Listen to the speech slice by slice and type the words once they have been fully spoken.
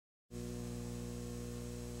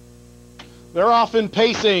They're off in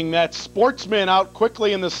pacing. That Sportsman out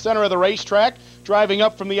quickly in the center of the racetrack. Driving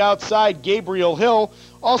up from the outside, Gabriel Hill.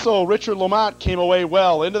 Also, Richard LAUXMONT came away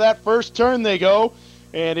well. Into that first turn they go.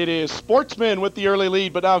 And it is Sportsman with the early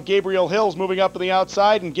lead, but now Gabriel Hill's moving up on the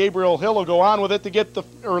outside, and Gabriel Hill will go on with it to get the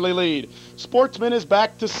early lead. Sportsman is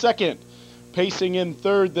back to second. Pacing in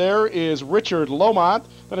third there is Richard LAUXMONT.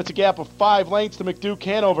 Then it's a gap of 5 lengths to McDuke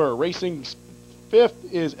Hanover. Racing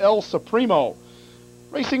fifth is El Supremo.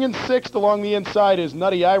 Racing in sixth along the inside is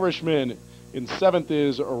Nutty Irishman. In seventh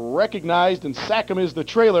is Recognized, and Sackham is the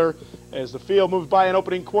trailer as the field moves by an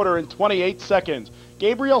opening quarter in 28 seconds.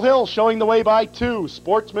 Gabriel Hill showing the way by 2.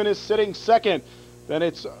 Sportsman is sitting second. Then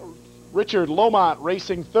it's Richard LAUXMONT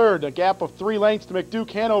racing third. A gap of 3 lengths to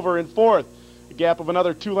McDuke Hanover in fourth. A gap of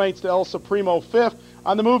another 2 lengths to El Supremo fifth.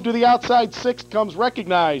 On the move to the outside, sixth comes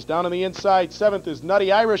Recognized. Down on the inside, seventh is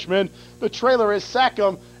Nutty Irishman. The trailer is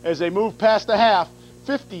Sackham as they move past the half.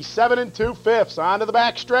 57 2/5. On to the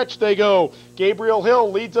back stretch they go. Gabriel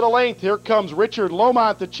Hill leads at a length. Here comes Richard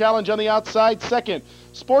LAUXMONT to challenge on the outside second.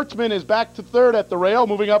 Sportsman is back to third at the rail.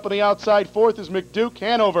 Moving up on the outside fourth is McDuke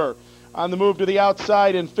Hanover. On the move to the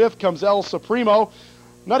outside in fifth comes El Supremo.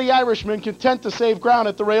 Nutty Irishman content to save ground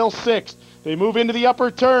at the rail sixth. They move into the upper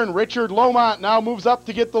turn. Richard LAUXMONT now moves up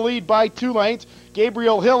to get the lead by 2 lengths.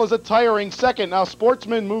 Gabriel Hill is a tiring second. Now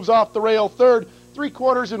Sportsman moves off the rail third.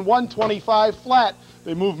 3/4 and 125 flat.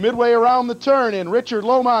 They move midway around the turn, and Richard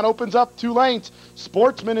LAUXMONT opens up 2 lengths.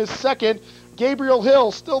 Sportsman is second. Gabriel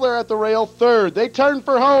Hill still there at the rail third. They turn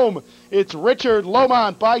for home. It's Richard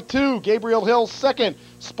LAUXMONT by 2. Gabriel Hill second.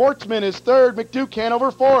 Sportsman is third. McDuke Hanover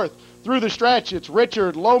fourth. Through the stretch, it's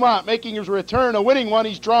Richard LAUXMONT making his return, a winning one.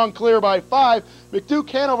 He's drawn clear by 5. McDuke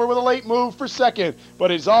Hanover with a late move for second. But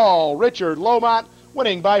it's all Richard LAUXMONT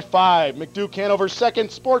winning by 5. McDuke Hanover second.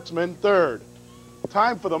 Sportsman third.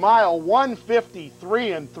 Time for the mile,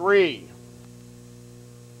 1:53 3.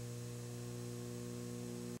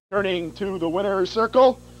 Turning to the winner's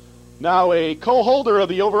circle, now a co-holder of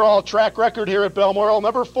the overall track record here at Balmoral,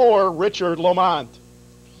 number 4, Richard LAUXMONT.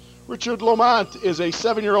 Richard LAUXMONT is a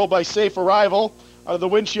 7-year-old by safe arrival out of the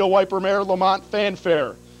windshield wiper mare LAUXMONT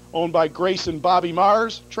Fanfare, owned by Grace and Bobby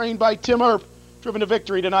Mars, trained by Tim Earp, driven to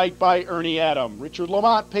victory tonight by Ernie Adam. Richard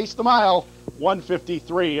LAUXMONT paced the mile,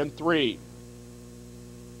 1:53 3.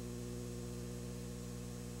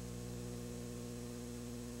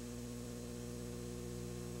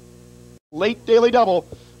 Late daily double,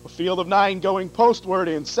 a field of 9 going postward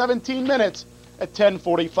in 17 minutes at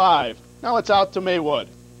 10:45. Now it's out to Maywood.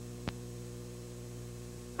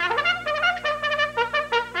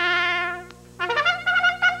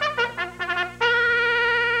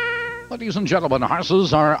 Ladies and gentlemen,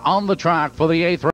 horses are on the track for the 8th round.